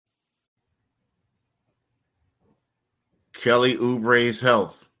Kelly Oubre's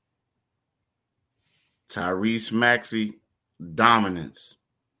health, Tyrese Maxey dominance,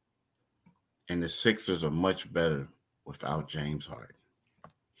 and the Sixers are much better without James Harden.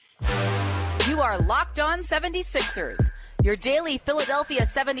 You are Locked On 76ers, your daily Philadelphia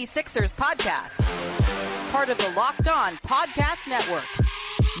 76ers podcast. Part of the Locked On Podcast Network,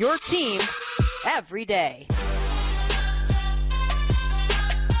 your team every day.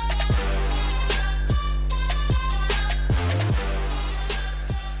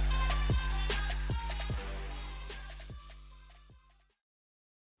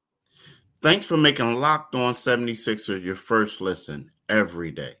 Thanks for making Locked On 76ers your first listen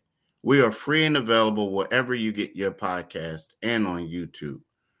every day. We are free and available wherever you get your podcast and on YouTube.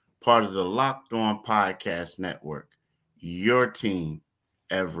 Part of the Locked On Podcast Network, your team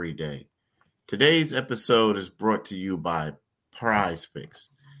every day. Today's episode is brought to you by Prize Picks,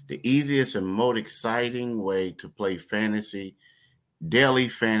 the easiest and most exciting way to play daily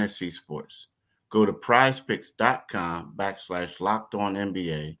fantasy sports. Go to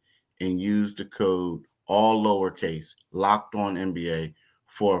prizepicks.com/LockedOnNBA and use the code all lowercase LockedOnNBA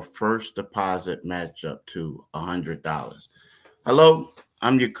for a first deposit match up to $100. Hello,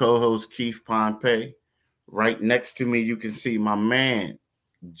 I'm your co-host Keith Pompey. Right next to me, you can see my man,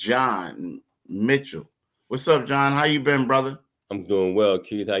 John Mitchell. What's up, John? How you been, brother? I'm doing well,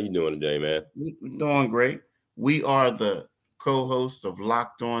 Keith. How you doing today, man? We're doing great. We are the co-host of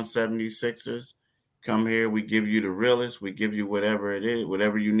Locked On 76ers. Come here, we give you the realest. We give you whatever it is,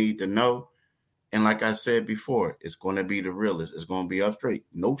 whatever you need to know. And like I said before, it's going to be the realest. It's going to be up straight.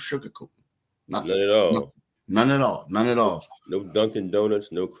 No sugarcoat. Nothing. None at all. Nothing. None at all. None at all. No Dunkin'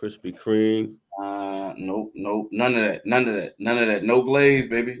 Donuts, no Krispy Kreme. Nope. None of that. None of that. No glaze,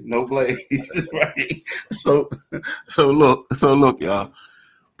 baby. No glaze. Right. So look, y'all.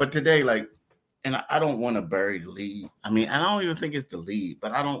 But today, and I don't want to bury the lead. I mean, I don't even think it's the lead,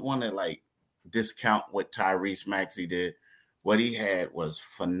 but I don't want to discount what Tyrese Maxey did. What he had was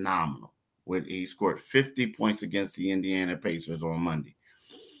phenomenal. He scored 50 points against the Indiana Pacers on Monday.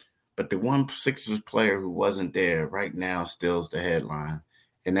 But the one Sixers player who wasn't there right now stills the headline,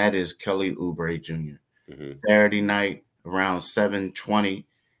 and that is Kelly Oubre Jr. Mm-hmm. Saturday night around 7:20,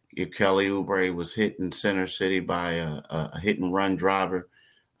 Kelly Oubre was hit in Center City by a hit-and-run driver.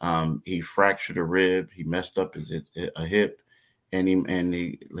 He fractured a rib. He messed up a hip. And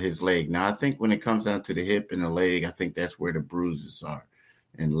his leg. Now, I think when it comes down to the hip and the leg, I think that's where the bruises are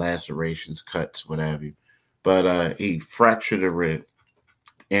and lacerations, cuts, what have you. But he fractured a rib.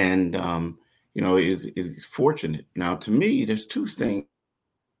 And, is fortunate. Now, to me, there's two things.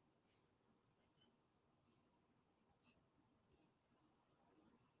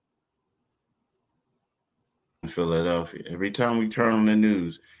 In Philadelphia. Every time we turn on the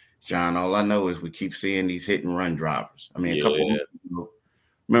news, John, all I know is we keep seeing these hit and run drivers. I mean,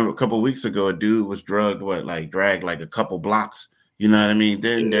 remember a couple of weeks ago, a dude was dragged a couple blocks. You know what I mean?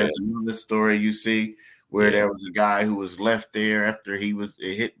 Then there's another story you see where there was a guy who was left there after he was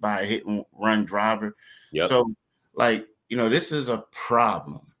hit by a hit and run driver. Yep. So, this is a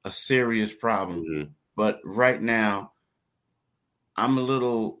problem, a serious problem. Mm-hmm. But right now, I'm a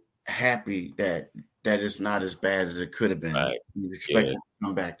little happy that it's not as bad as it could have been. Right. You expect it to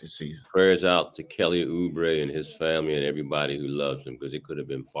come back this season. Prayers out to Kelly Oubre and his family and everybody who loves him, because it could have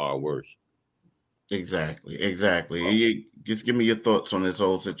been far worse. Exactly. You just give me your thoughts on this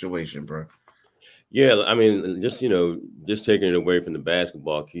whole situation, bro. Yeah, I mean, just taking it away from the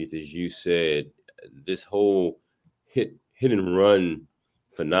basketball, Keith, as you said, this whole hit and run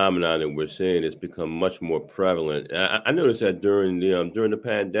phenomenon that we're seeing has become much more prevalent. And I noticed that during the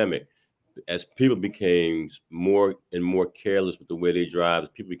pandemic, as people became more and more careless with the way they drive, as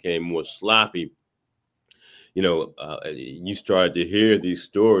people became more sloppy, you started to hear these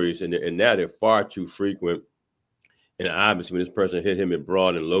stories, and now they're far too frequent. And obviously, when this person hit him at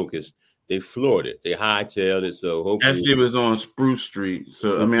Broad and Locust, they floored it. They hightailed it. So hopefully, actually, it was on Spruce Street.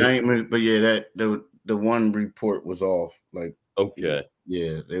 So I mean, but yeah, the one report was off. Okay,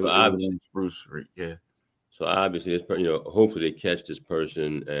 yeah, it was on Spruce Street. Yeah. So obviously, hopefully they catch this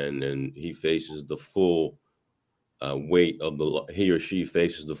person, and then he faces the full weight of the law. He or she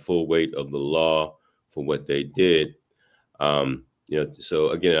faces the full weight of the law for what they did. So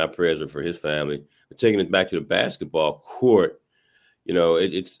again, our prayers are for his family. But taking it back to the basketball court,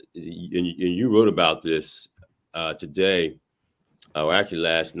 it's and you wrote about this today, or actually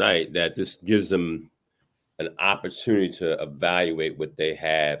last night, that this gives them an opportunity to evaluate what they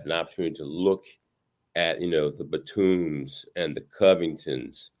have, an opportunity to look at, the Batums and the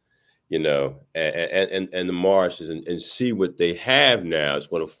Covingtons, and the Marshes and see what they have now. It's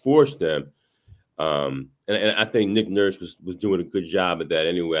going to force them And I think Nick Nurse was doing a good job at that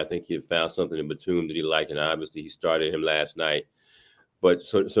anyway. I think he had found something in Batum that he liked, and obviously he started him last night. But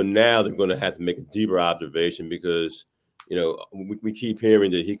so now they're going to have to make a deeper observation because, we keep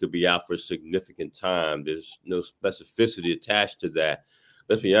hearing that he could be out for a significant time. There's no specificity attached to that.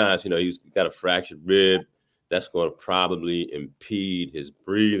 Let's be honest, he's got a fractured rib. That's going to probably impede his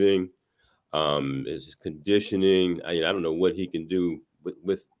breathing, his conditioning. I don't know what he can do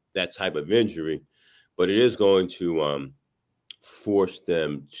with that type of injury, but it is going to force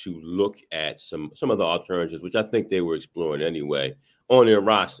them to look at some of the alternatives, which I think they were exploring anyway on their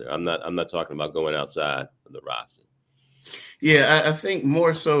roster. I'm not talking about going outside of the roster. Yeah, I think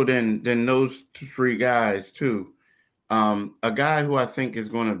more so than those three guys too. A guy who I think is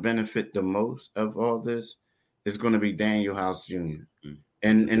going to benefit the most of all this is going to be Daniel House Jr. Mm-hmm.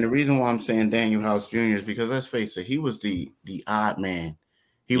 And the reason why I'm saying Daniel House Jr. is because let's face it, he was the odd man.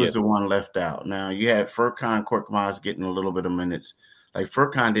 He was the one left out. Now you had Furkan Korkmaz getting a little bit of minutes. Like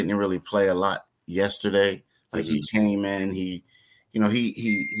Furkan didn't really play a lot yesterday. Like he came in, he had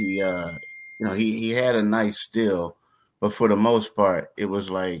a nice steal, but for the most part, it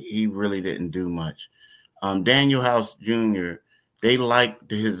was like he really didn't do much. Daniel House Jr., they liked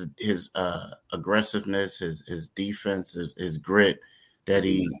his aggressiveness, his defense, his grit that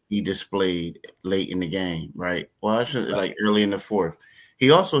he displayed late in the game, right? Well, like early in the fourth. He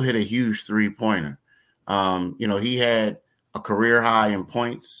also hit a huge three-pointer. He had a career high in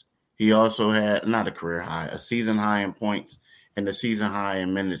points. He also had not a career high, a season high in points and a season high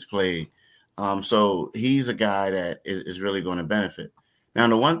in minutes played. So he's a guy that is really going to benefit. Now,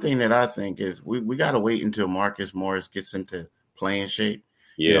 the one thing that I think is we got to wait until Marcus Morris gets into playing shape.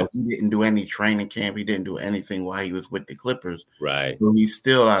 Yeah. He didn't do any training camp. He didn't do anything while he was with the Clippers. Right. So he's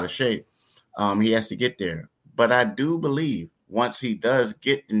still out of shape. He has to get there. But I do believe once he does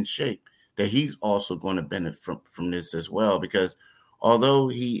get in shape, that he's also going to benefit from this as well. Because although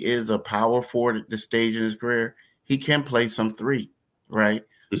he is a power forward at this stage in his career, he can play some three, right?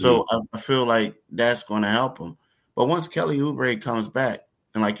 Mm-hmm. So I feel like that's going to help him. But once Kelly Oubre comes back,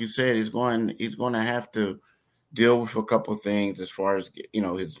 and like you said, he's going to have to deal with a couple of things as far as,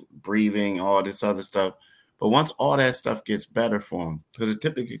 his breathing, all this other stuff. But once all that stuff gets better for him, because it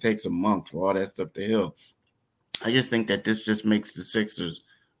typically takes a month for all that stuff to heal, I just think that this just makes the Sixers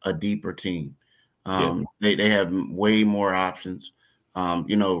a deeper team. They have way more options.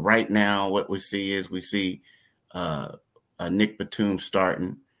 Right now what we see Nick Batum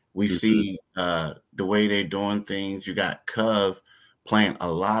starting. We see the way they're doing things. You got Cove playing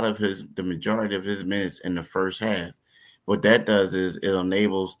the majority of his minutes in the first half. What that does is it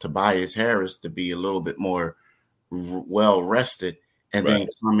enables Tobias Harris to be a little bit more well rested and then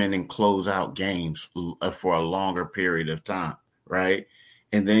come in and close out games for a longer period of time, right?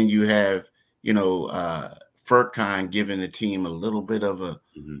 And then you have, Furkan giving the team a little bit of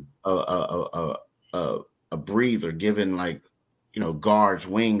a breather, giving guards,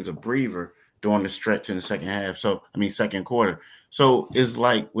 wings, a breather during the stretch in the second quarter. So it's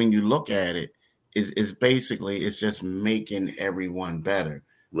like when you look at it, it's basically it's just making everyone better.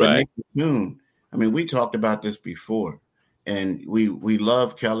 Right. But Nick Batum, we talked about this before, and we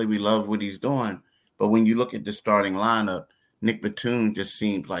love Kelly, we love what he's doing. But when you look at the starting lineup, Nick Batum just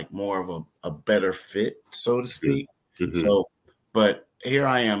seems like more of a better fit, so to speak. Mm-hmm. So, but here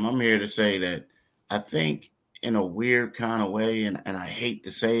I am. I'm here to say that I think in a weird kind of way, and I hate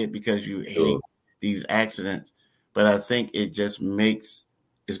to say it because you hate these accidents, but I think it just it's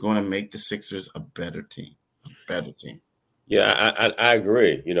going to make the Sixers a better team. Yeah, I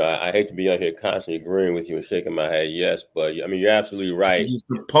agree. I hate to be out here constantly agreeing with you and shaking my head, yes, but you're absolutely right. That's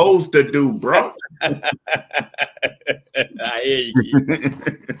what you're supposed to do, bro. I hear you.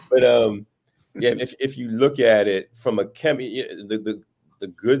 But if you look at it from a the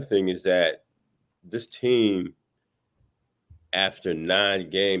good thing is that this team, after 9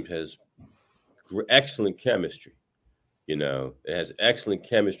 games, has excellent chemistry. It has excellent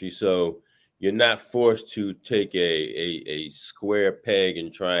chemistry. So you're not forced to take a square peg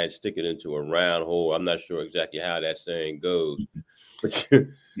and try and stick it into a round hole. I'm not sure exactly how that saying goes, but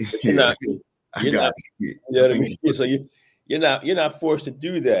you're not. You know what I mean? So you're not forced to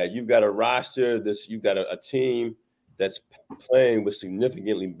do that. You've got a roster you've got a team that's playing with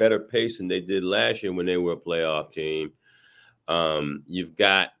significantly better pace than they did last year when they were a playoff team. You've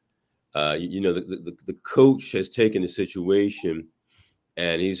got the coach has taken the situation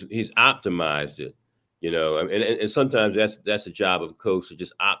and he's optimized it, and sometimes that's the job of a coach, to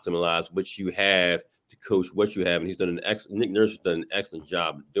just optimize what you have to coach what you have. And he's done Nick Nurse has done an excellent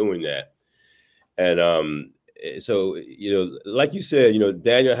job of doing that. And so, like you said,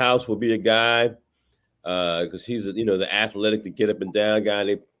 Daniel House will be a guy because he's the athletic to get up and down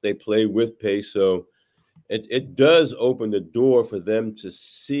guy. They play with pace, so it does open the door for them to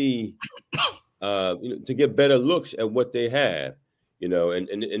see, to get better looks at what they have,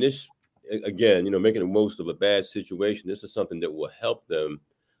 and this again, making the most of a bad situation. This is something that will help them,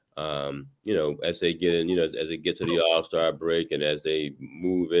 as they get in, as they get to the All-Star break and as they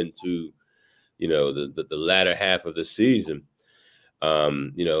move into, the latter half of the season.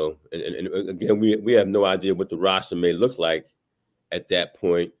 And again, we have no idea what the roster may look like at that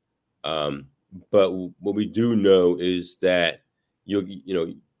point. But what we do know is that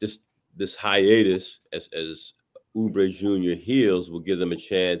this hiatus as Oubre Jr. heals will give them a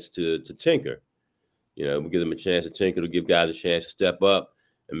chance to tinker. We'll give them a chance to tinker, to give guys a chance to step up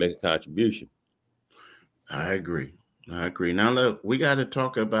and make a contribution. I agree. Now, look, we got to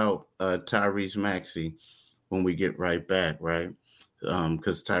talk about Tyrese Maxey when we get right back, right?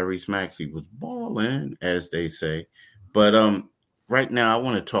 Because Tyrese Maxey was balling, as they say. But right now, I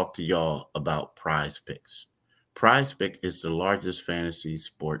want to talk to y'all about Prize Picks. Prize Pick is the largest fantasy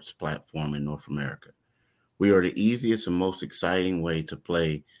sports platform in North America. We are the easiest and most exciting way to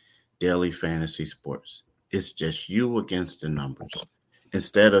play daily fantasy sports. It's just you against the numbers.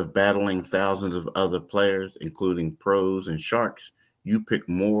 Instead of battling thousands of other players, including pros and sharks, you pick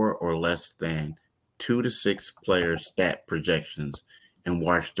more or less than 2 to 6 player stat projections and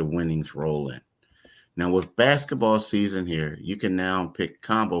watch the winnings roll in. Now, with basketball season here, you can now pick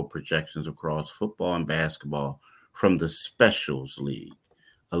combo projections across football and basketball from the Specials League,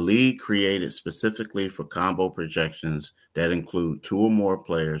 a league created specifically for combo projections that include 2 or more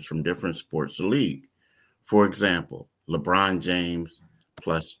players from different sports of the league. For example, LeBron James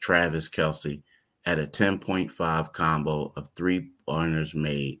plus Travis Kelce at a 10.5 combo of 3-pointers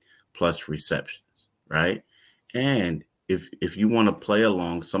made plus receptions, right? And if you want to play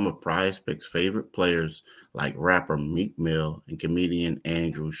along some of Prize Picks' favorite players like rapper Meek Mill and comedian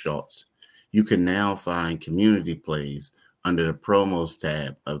Andrew Schultz, you can now find community plays under the promos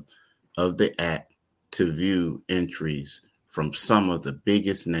tab of the app to view entries from some of the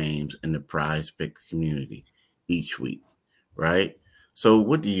biggest names in the Prize Picks community each week, right? So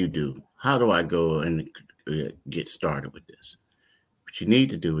what do? How do I go and get started with this? What you need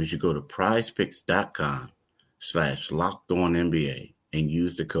to do is you go to prizepicks.com/LockedOnNBA and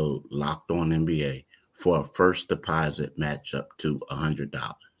use the code LockedOnNBA for a first deposit match up to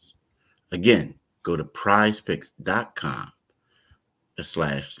 $100. Again, go to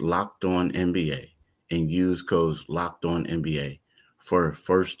prizepicks.com/LockedOnNBA and use codes LockedOnNBA for a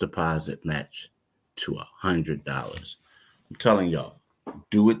first deposit match to $100. I'm telling y'all,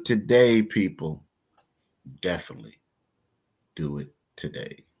 do it today, people. Definitely do it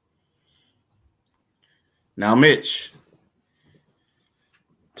today. Now, Mitch,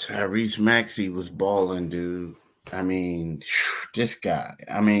 Tyrese Maxey was balling, dude. I mean, this guy.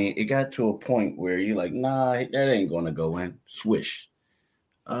 I mean, it got to a point where you're like, nah, that ain't going to go in. Swish.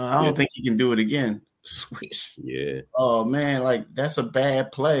 I don't think he can do it again. Swish. Yeah. Oh, man, like, that's a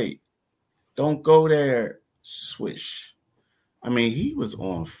bad play. Don't go there. Swish. I mean, he was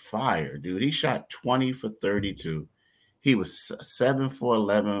on fire, dude. He shot 20 for 32. He was 7 for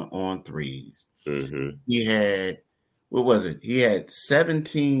 11 on threes. Mm-hmm. He had, what was it? He had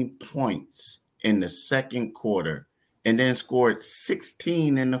 17 points in the second quarter and then scored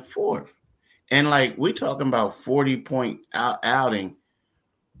 16 in the fourth. And like, we're talking about 40-point outing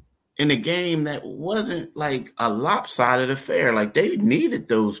in a game that wasn't like a lopsided affair. Like, they needed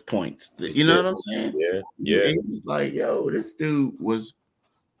those points. You know what I'm saying? Yeah. It was like, yo, this dude was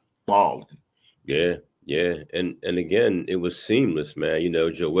balling. Yeah. And again, it was seamless, man.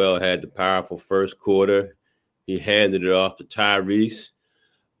 Joel had the powerful first quarter. He handed it off to Tyrese.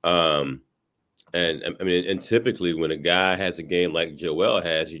 And I mean, and typically when a guy has a game like Joel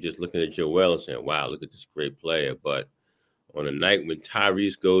has, you're just looking at Joel and saying, wow, look at this great player. But on a night when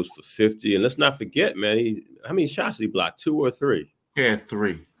Tyrese goes for 50, and let's not forget, man, how many shots did he block? 2 or 3? Yeah,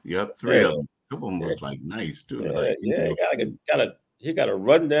 3. Yep, 3 of them. Two of them was like nice too. He got a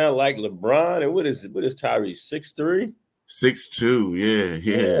run down like LeBron. And what is Tyrese? 6'3"? 6'2".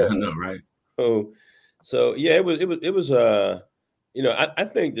 Yeah. I know, right? So yeah, it was I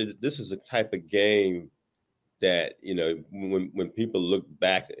think that this is a type of game that, when people look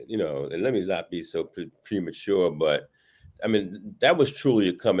back, and let me not be so premature, but I mean, that was truly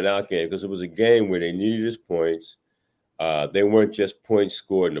a coming out game because it was a game where they needed his points. They weren't just points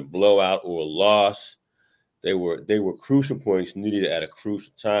scored in a blowout or a loss. They were crucial points needed at a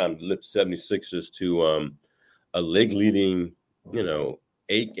crucial time to lift 76ers to a league-leading,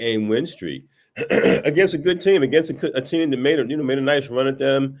 8-game win streak. against a good team, against a team that made a nice run at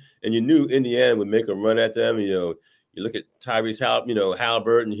them, and you knew Indiana would make a run at them. You look at Tyrese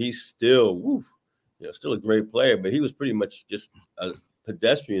Halliburton, he's still, still a great player, but he was pretty much just a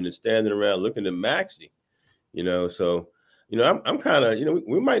pedestrian and standing around looking at Maxey. So I'm kind of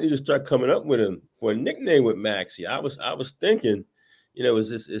we might need to start coming up with him for a nickname with Maxey. I was thinking,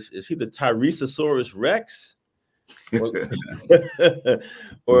 is he the Tyreseosaurus Rex? or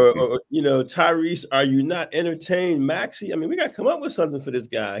Tyrese, are you not entertained, Maxey? I mean, we got to come up with something for this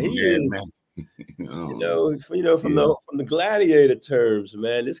guy. He is, from the gladiator terms,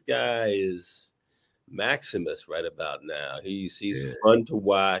 man. This guy is Maximus right about now. He's fun to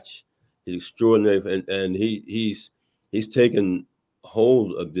watch. He's extraordinary, and he's taken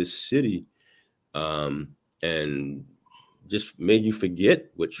hold of this city, and just made you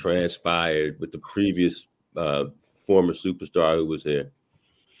forget what transpired with the previous former superstar who was here.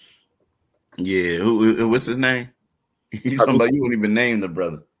 Yeah, what's his name? You won't even name the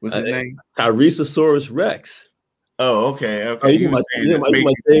brother. What's his name? Tyreseosaurus Rex. Oh, okay. Oh, you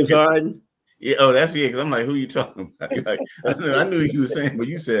talking James Harden? Yeah. Oh, that's because I'm like, who you talking about? Like, I knew you were saying, but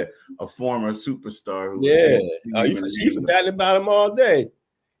you said a former superstar. You forgot about him all day.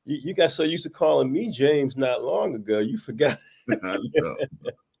 You got so used to calling me James not long ago. You forgot.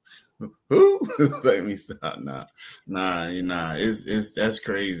 Who? Let me stop. Nah. It's that's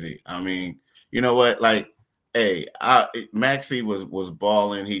crazy. I mean, you know what? Like, hey, Maxey was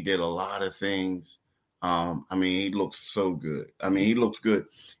balling. He did a lot of things. I mean, he looks so good. I mean, he looks good.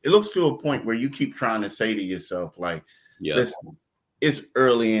 It looks to a point where you keep trying to say to yourself, like, listen, it's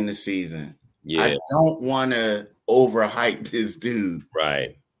early in the season. Yeah. I don't want to overhype this dude.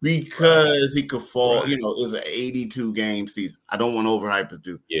 Right. Because he could fall, it was an 82-game season. I don't want to overhype this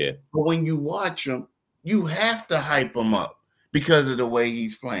dude. Yeah. But when you watch him, you have to hype him up because of the way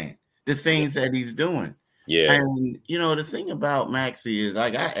he's playing, the things that he's doing. Yeah. And, the thing about Maxey is,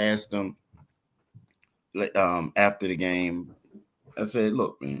 like, I asked him after the game, I said,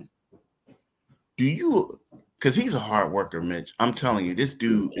 look, man, because he's a hard worker, Mitch. I'm telling you, this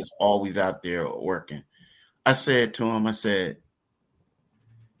dude is always out there working. I said to him,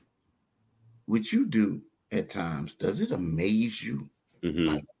 what you do at times, does it amaze you?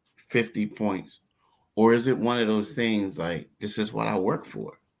 Like 50 points? Or is it one of those things like, this is what I work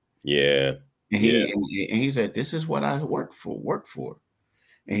for? Yeah. And he said, this is what I work for.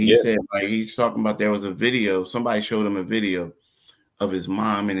 And he said, like, he's talking about, there was a video, somebody showed him a video of his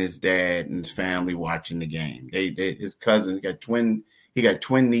mom and his dad and his family watching the game. His cousins he got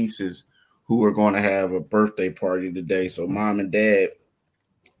twin nieces who were going to have a birthday party today. So mom and dad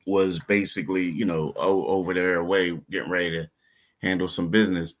was basically, over there away, getting ready to handle some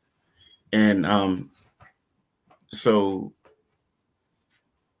business. And so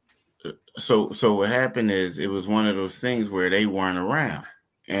what happened is, it was one of those things where they weren't around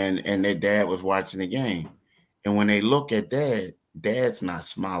and their dad was watching the game. And when they look at dad's not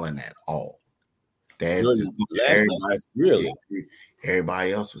smiling at all. Dad's just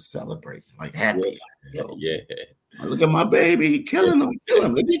everybody else was celebrating, like happy. Yeah. Look at my baby, killing him.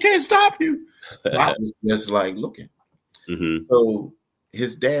 He can't stop you. I was just like looking. So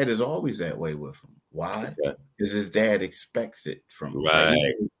his dad is always that way with him. Why? Because his dad expects it from him. Right.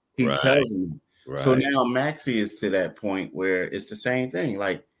 Like he tells him. Right. So now Maxey is to that point where it's the same thing.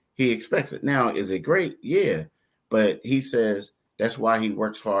 Like, he expects it. Now, is it great? Yeah. But he says that's why he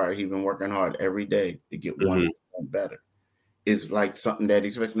works hard. He's been working hard every day to get 1% better. It's like something that he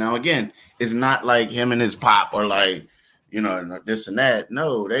expects. Now, again, it's not like him and his pop or like, this and that.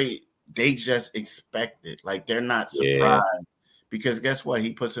 No, they just expect it. Like, they're not surprised because guess what?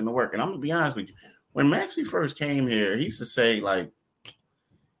 He puts in the work. And I'm going to be honest with you. When Maxey first came here, he used to say, like,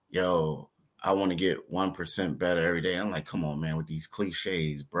 yo, I want to get 1% better every day. I'm like, come on, man, with these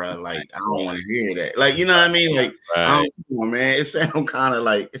cliches, bro. Like, I don't want to hear that. Like, you know what I mean? Like, come on, man. It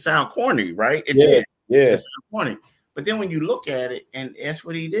sounds corny, right? It did. Yeah. It sounds corny. But then when you look at it, and that's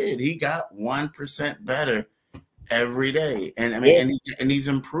what he did. He got 1% better every day. And I mean, and he's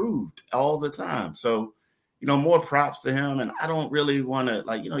improved all the time. So, more props to him. And I don't really want to,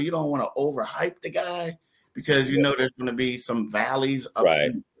 like, you don't want to overhype the guy because, there's going to be some valleys, ups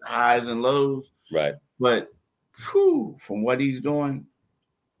and highs and lows. Right. But from what he's doing,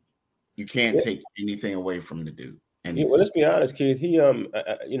 you can't take anything away from the dude. Well, let's be honest, Keith. He, at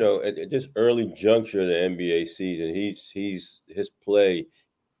this early juncture of the NBA season, his play.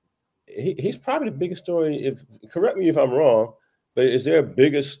 He's probably the biggest story. Correct me if I'm wrong, but is there a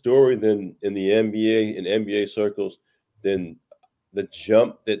bigger story than in the NBA in NBA circles than the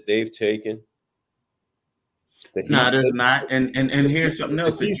jump that they've taken? No, there's not. And here's something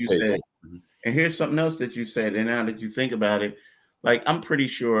else that you said. And here's something else that you said, and now that you think about it, like I'm pretty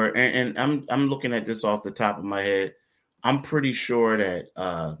sure, and I'm looking at this off the top of my head. I'm pretty sure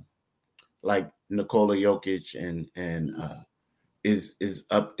that like Nikola Jokic and is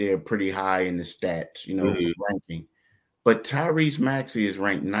up there pretty high in the stats, ranking. But Tyrese Maxey is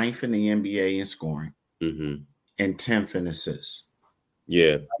ranked 9th in the NBA in scoring and 10th in assists.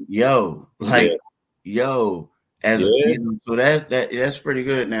 Yeah. Yo, as so that's pretty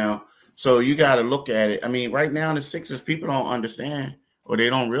good now. So you got to look at it. I mean, right now the Sixers, people don't understand or they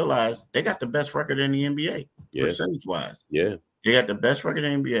don't realize they got the best record in the NBA percentage wise. Yeah. They got the best record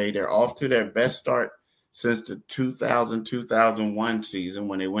in the NBA. They're off to their best start since the 2000-2001 season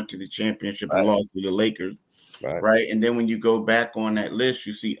when they went to the championship and lost to the Lakers. Right. And then when you go back on that list,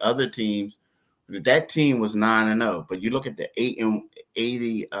 you see other teams. That team was 9-0, but you look at the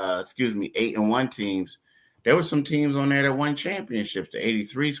 8-1 teams. There were some teams on there that won championships. The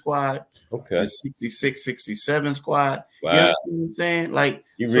 83 squad, the 66-67 squad. Wow. You understand what I'm saying? Like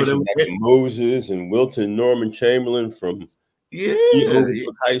you mentioned Moses and Wilton Norman Chamberlain from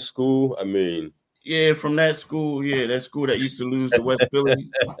high school. I mean, from that school, that school that used to lose to West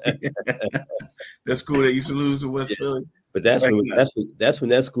Philly. That school that used to lose to West Philly. But that's when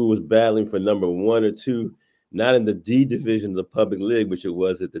that school was battling for number 1 or 2, not in the D division of the public league, which it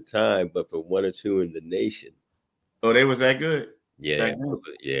was at the time, but for 1 or 2 in the nation. Oh, they was that good? Yeah,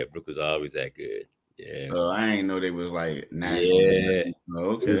 Brook was always that good. Yeah. Oh, I ain't know they was like national. Yeah.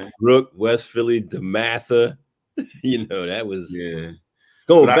 Oh, okay. Brook, West Philly, DeMatha. That was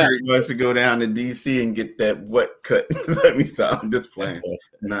going back. I heard he wants to go down to DC and get that what cut. Let me stop. I'm just playing.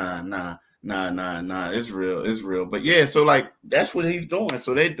 Nah. It's real. But yeah, so like that's what he's doing.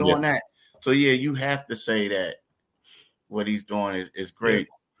 So they're doing that. So yeah, you have to say that what he's doing is great.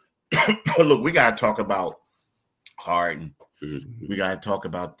 But look, we gotta talk about Harden. We gotta talk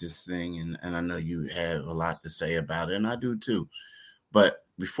about this thing, and I know you have a lot to say about it, and I do too. But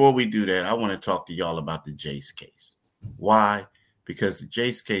before we do that, I want to talk to y'all about the Jace case. Why? Because the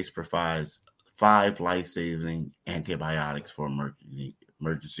Jace case provides 5 life-saving antibiotics for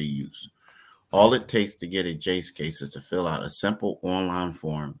emergency use. All it takes to get a Jace case is to fill out a simple online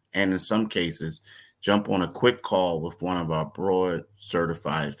form, and in some cases, jump on a quick call with one of our board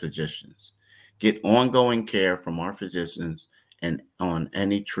certified physicians. Get ongoing care from our physicians and on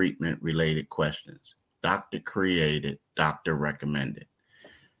any treatment-related questions. Doctor created, doctor recommended.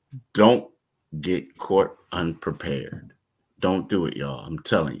 Don't get caught unprepared. Don't do it, y'all. I'm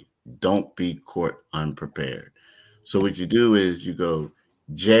telling you, don't be caught unprepared. So what you do is you go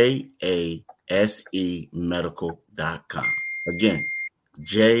jasemedical.com. Again,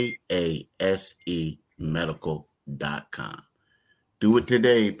 jasemedical.com. Do it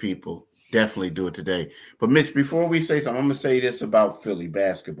today, people. Definitely do it today. But Mitch, before we say something, I'm going to say this about Philly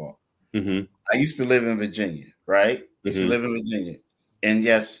basketball. I used to live in Virginia, right? And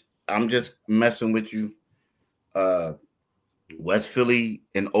yes, I'm just messing with you. West Philly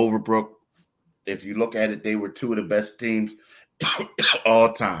and Overbrook, if you look at it, they were 2 of the best teams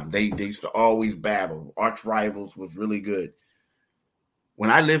all time. They used to always battle. Arch rivals, was really good. When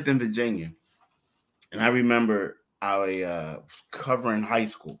I lived in Virginia, and I remember I was covering high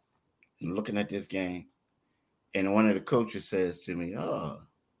school and looking at this game, and one of the coaches says to me, "Oh,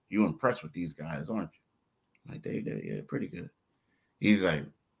 you impressed with these guys, aren't you?" I'm like, they're pretty good. He's like,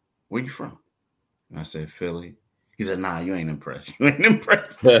 "Where you from?" And I said, "Philly." He said, "Nah, you ain't impressed. You ain't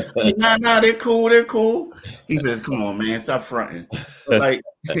impressed." Nah, they're cool. He says, "Come on, man, stop fronting." But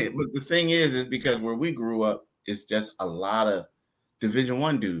the thing is because where we grew up, it's just a lot of Division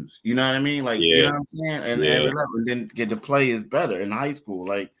I dudes. You know what I mean? You know what I'm saying? And then get to play is better in high school.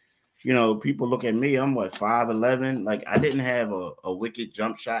 People look at me, I'm 5'11". Like I didn't have a wicked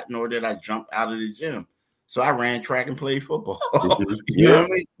jump shot, nor did I jump out of the gym. So I ran track and played football. You know what I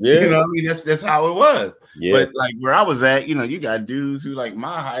mean? Yeah. You know what I mean? That's how it was. Yeah. But like where I was at, you got dudes who like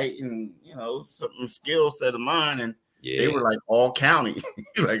my height and some skill set of mine, and they were like all county.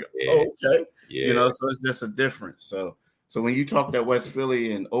 Okay. Yeah. So it's just a difference. So when you talk that West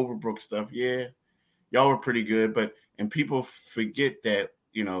Philly and Overbrook stuff, y'all were pretty good. And people forget that,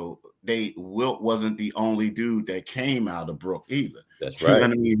 Wilt wasn't the only dude that came out of Brook either. That's right. You know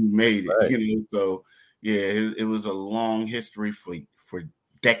what I mean? He made it, right. So it was a long history for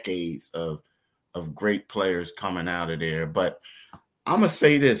decades of great players coming out of there. But I'm going to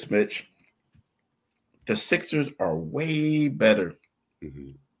say this, Mitch. The Sixers are way better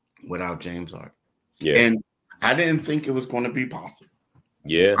without James Harden. Yeah. And I didn't think it was going to be possible.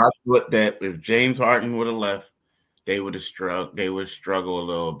 Yeah. I thought that if James Harden would have left, they would struggle a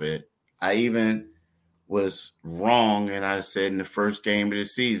little bit. I even was wrong, and I said in the first game of the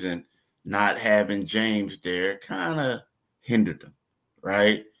season not having James there kind of hindered them,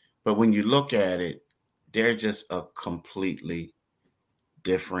 right? But when you look at it, they're just a completely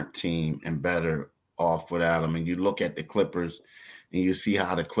different team and better off without him. And you look at the Clippers and you see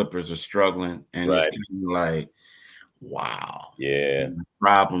how the Clippers are struggling, and Right. it's kind of like, wow. Yeah.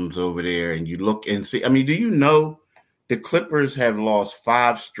 Problems over there. And you look and see, I mean, do you know the Clippers have lost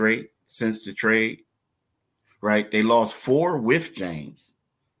 5 straight since the trade, right? They lost 4 with James,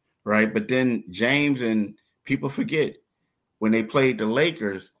 right? But then James, and people forget, when they played the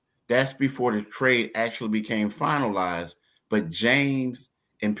Lakers, that's before the trade actually became finalized. But James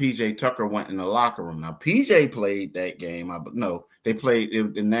and PJ Tucker went in the locker room. Now, PJ played that game. No, they played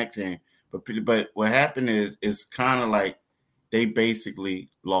the next game. But what happened is it's kind of like they basically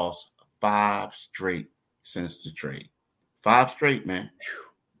lost 5 straight since the trade. 5 straight, man.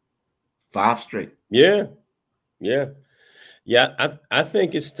 5 straight. Yeah. I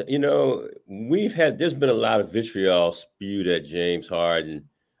think it's, there's been a lot of vitriol spewed at James Harden,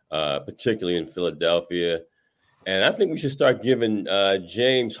 particularly in Philadelphia. And I think we should start giving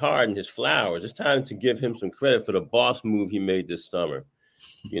James Harden his flowers. It's time to give him some credit for the boss move he made this summer.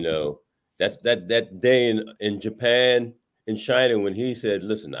 That's that day in Japan, in China, when he said,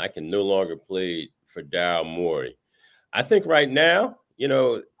 listen, I can no longer play for Daryl Morey. I think right now,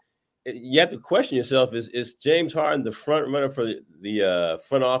 you have to question yourself, is James Harden the front runner for the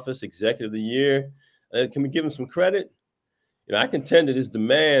front office executive of the year? Can we give him some credit? I contend that his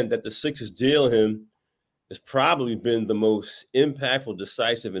demand that the Sixers deal him has probably been the most impactful,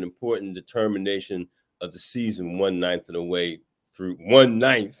 decisive, and important determination of the season, 1/9 of the way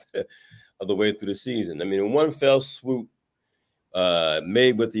through the season. I mean, in one fell swoop,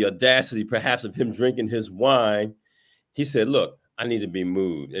 made with the audacity perhaps of him drinking his wine, he said, look, I need to be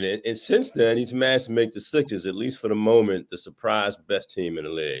moved. And since then, he's managed to make the Sixers, at least for the moment, the surprise best team in the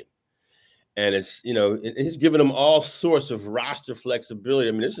league. And it's, he's given them all sorts of roster flexibility.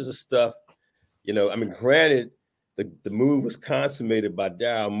 I mean, this is the stuff, granted, the move was consummated by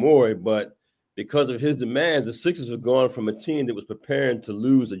Daryl Morey, but because of his demands, the Sixers have gone from a team that was preparing to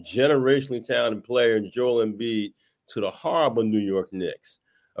lose a generationally talented player in Joel Embiid to the horrible New York Knicks,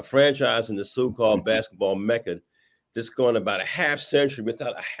 a franchise in the so-called basketball mecca that's gone about a half century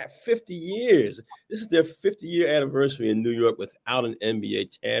without 50 years. This is their 50-year anniversary in New York without an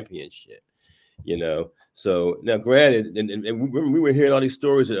NBA championship. So now granted, and we were hearing all these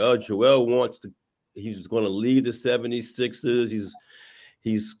stories that Joel he's going to leave the 76ers.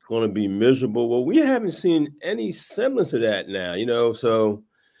 He's going to be miserable. Well, we haven't seen any semblance of that now, so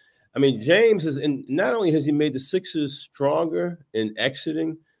I mean, James and not only has he made the Sixers stronger in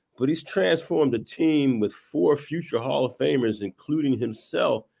exiting, but he's transformed a team with 4 future Hall of Famers, including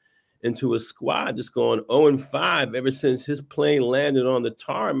himself, into a squad that's gone 0-5 ever since his plane landed on the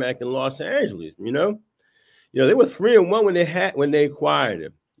tarmac in Los Angeles. They were 3-1 when they acquired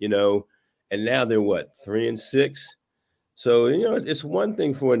him. And now they're 3-6. So it's one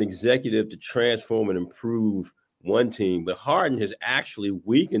thing for an executive to transform and improve one team, but Harden has actually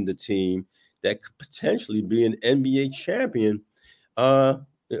weakened the team that could potentially be an NBA champion, or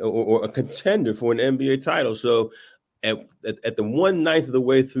a contender for an NBA title. So at the 1/9 of the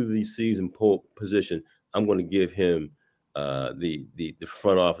way through the season position, I'm going to give him the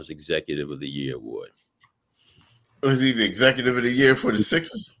front office executive of the year award. Is he the executive of the year for the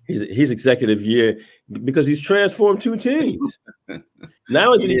Sixers? He's executive year because he's transformed 2 teams. Not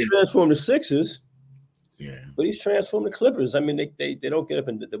only did he transform the Sixers, but he's transformed the Clippers. I mean, they don't get up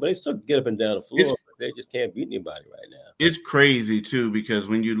but they still get up and down the floor. But they just can't beat anybody right now. It's crazy too, because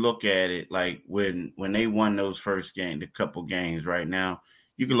when you look at it, like when they won those first game, the couple games right now,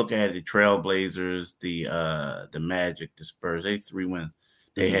 you can look at the Trailblazers, the Magic, the Spurs. They 3 wins.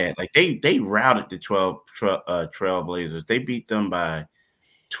 They had they routed the 12 Trailblazers. They beat them by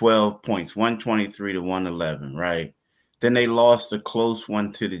 12 points, 123-111, right? Then they lost a close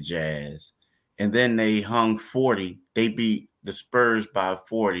one to the Jazz. And then they hung 40. They beat the Spurs by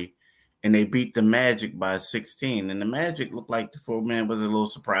 40. And they beat the Magic by 16. And the Magic looked like the 4-man was a little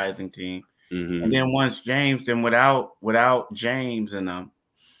surprising team. Mm-hmm. And then once James, without James and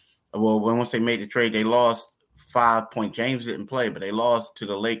once they made the trade, they lost 5 points. James didn't play, but they lost to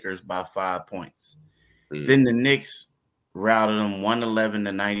the Lakers by 5 points. Mm-hmm. Then the Knicks routed them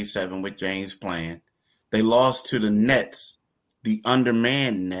 111-97 with James playing. They lost to the Nets, the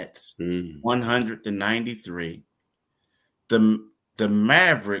undermanned Nets, 100-93. The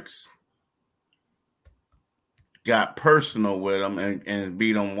Mavericks got personal with them and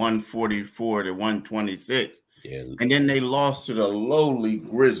beat them 144-126. Yeah. And then they lost to the lowly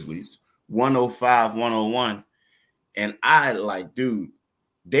Grizzlies, 105-101. And I dude,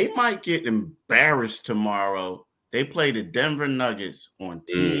 they might get embarrassed tomorrow. They play the Denver Nuggets on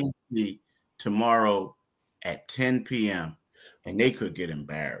TNT tomorrow at 10 p.m. and they could get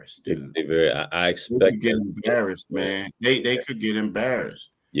embarrassed, dude. I expect they could get embarrassed, man. They could get embarrassed.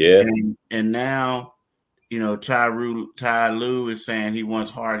 Yeah. And now, Ty Lue is saying he wants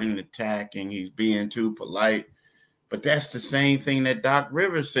Harden attacking. He's being too polite. But that's the same thing that Doc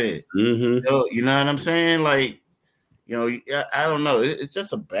Rivers said. Mm-hmm. You know what I'm saying? Like, I don't know. It's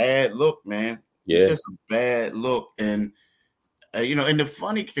just a bad look, man. Yeah. It's just a bad look. And, and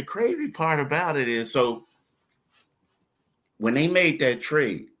the crazy part about it is, so when they made that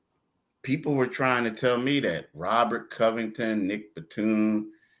trade, people were trying to tell me that Robert Covington, Nick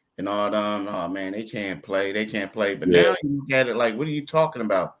Batum, and all them, oh, man, they can't play. But now you look at it like, what are you talking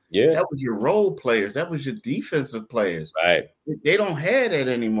about? Yeah. That was your role players. That was your defensive players. Right. They don't have that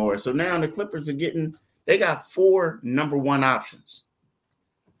anymore. So now the Clippers they got 4 number 1 options.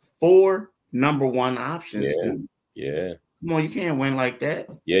 4 number 1 options, dude. Yeah. Come on, you can't win like that.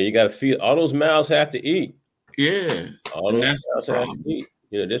 Yeah, you got to feed. All those mouths have to eat. Yeah. All those mouths have to eat.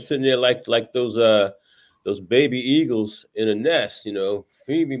 They're sitting there like those baby eagles in a nest,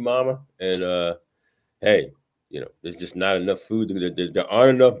 feed me, mama. And, hey, there's just not enough food. There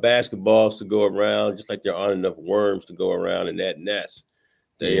aren't enough basketballs to go around, just like there aren't enough worms to go around in that nest.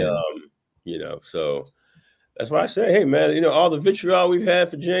 So that's why I say, hey, man, all the vitriol we've had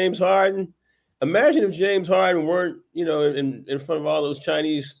for James Harden. Imagine if James Harden weren't, in front of all those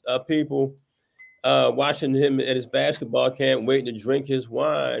Chinese people watching him at his basketball camp, waiting to drink his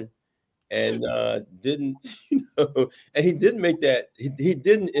wine. And didn't, and he didn't make that. He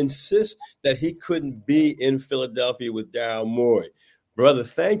didn't insist that he couldn't be in Philadelphia with Daryl Morey. Brother,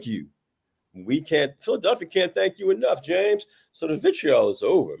 thank you. Philadelphia can't thank you enough, James. So the vitriol is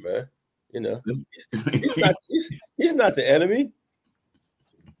over, man. He's not the enemy.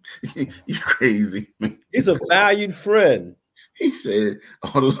 You're crazy, man. He's a valued friend. He said,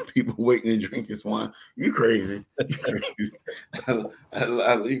 all those people waiting to drink his wine. You crazy. You crazy.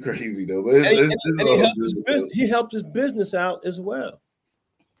 You crazy, though. But he helped his business out as well.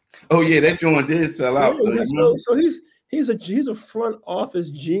 Oh, yeah, that joint did sell out. So he's a front office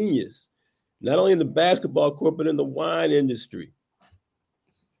genius, not only in the basketball court, but in the wine industry.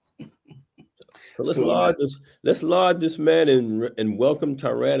 So let's laud this man and welcome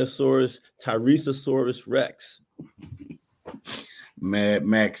Tyrannosaurus Rex. Mad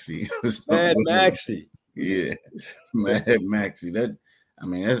Maxey. Mad Maxey. Yeah. Mad Maxey.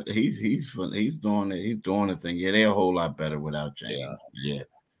 He's doing it. He's doing the thing. Yeah, they're a whole lot better without James. Yeah.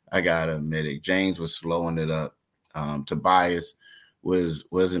 I gotta admit it. James was slowing it up. Tobias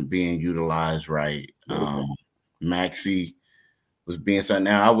wasn't being utilized right. Maxey was being something.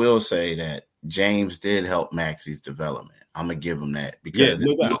 Now I will say that James did help Maxey's development. I'm gonna give him that because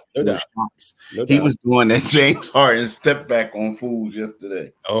no doubt. He was doing that James Harden step back on fools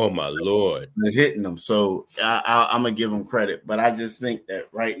yesterday. Oh my Lord, they're hitting them. So I'm gonna give him credit, but I just think that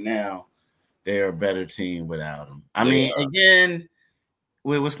right now they're a better team without him. I mean, again,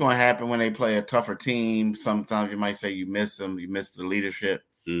 what's going to happen when they play a tougher team? Sometimes you might say you miss them, you miss the leadership.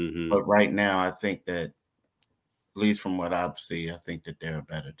 Mm-hmm. But right now, I think that, at least from what I see, I think that they're a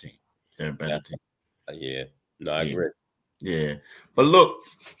better team. They're a better team. Yeah. No, I agree. Yeah. But look,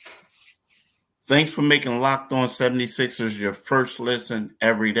 thanks for making Locked On 76ers your first listen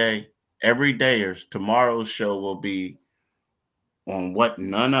every day. Every dayers. Tomorrow's show will be on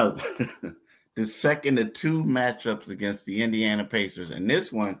none other. The second of 2 matchups against the Indiana Pacers. And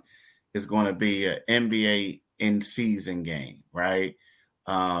this one is going to be an NBA in-season game, right?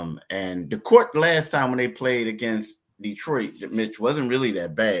 And the court last time when they played against Detroit, Mitch, wasn't really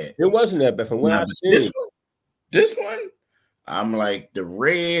that bad. It wasn't that bad from what I've seen. This one, I'm like the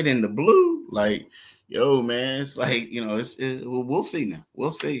red and the blue, like, yo, man, it's like, we'll see now.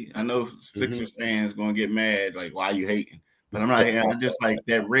 We'll see. I know Sixers fans going to get mad, like, why are you hating? But I'm not. I just like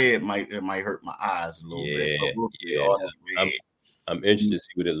that red might hurt my eyes a little bit. But we'll see all that red. I'm interested to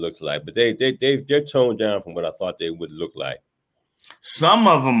see what it looks like. But they're toned down from what I thought they would look like. Some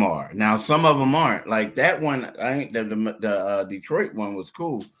of them are. Now some of them aren't. Like that one, I think the Detroit one was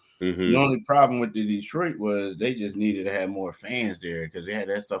cool. Mm-hmm. The only problem with the Detroit was they just needed to have more fans there because they had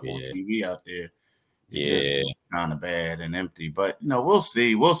that stuff on TV out there. It just kind of bad and empty. But we'll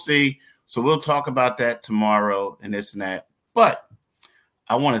see. We'll see. So we'll talk about that tomorrow and this and that. But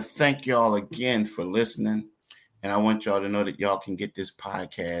I want to thank y'all again for listening. And I want y'all to know that y'all can get this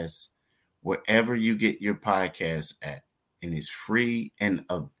podcast wherever you get your podcasts at. And it's free and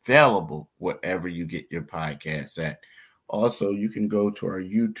available wherever you get your podcasts at. Also, you can go to our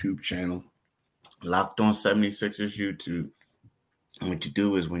YouTube channel, Locked On 76ers YouTube. And what you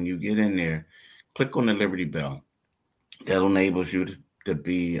do is when you get in there, click on the Liberty Bell. That enables you to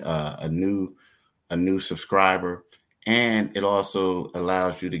be a new subscriber, and it also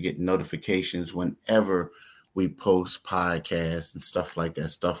allows you to get notifications whenever we post podcasts and stuff like that.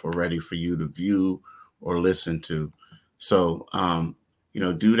 Stuff are ready for you to view or listen to. So,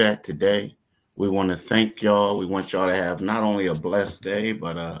 do that today. We want to thank y'all. We want y'all to have not only a blessed day,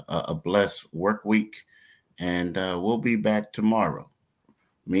 but a blessed work week. And we'll be back tomorrow.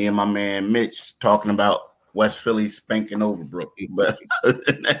 Me and my man Mitch talking about West Philly spanking Overbrook. But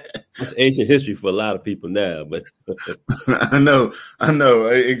it's ancient history for a lot of people now. But I know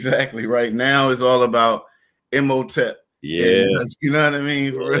exactly. Right now, it's all about Imhotep. Yeah, you know what I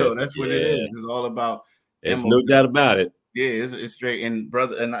mean. For real, that's what it is. It's all about. There's no doubt about it. Yeah, it's straight. And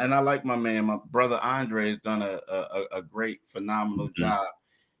brother, and I like my man, my brother Andre has done a great, phenomenal job.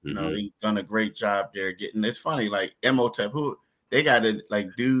 You know, he's done a great job there getting. It's funny, like Imhotep, who they got it,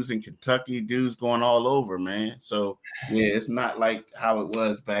 like dudes in Kentucky, dudes going all over, man. So yeah, it's not like how it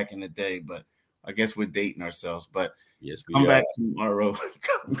was back in the day, but I guess we're dating ourselves. But yes, come back tomorrow.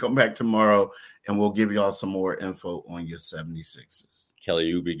 Come back tomorrow, and we'll give y'all some more info on your 76ers.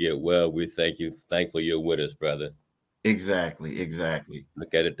 Kelly Oubre, get well. We thankful you're with us, brother. Exactly.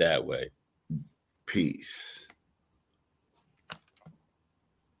 Look at it that way. Peace.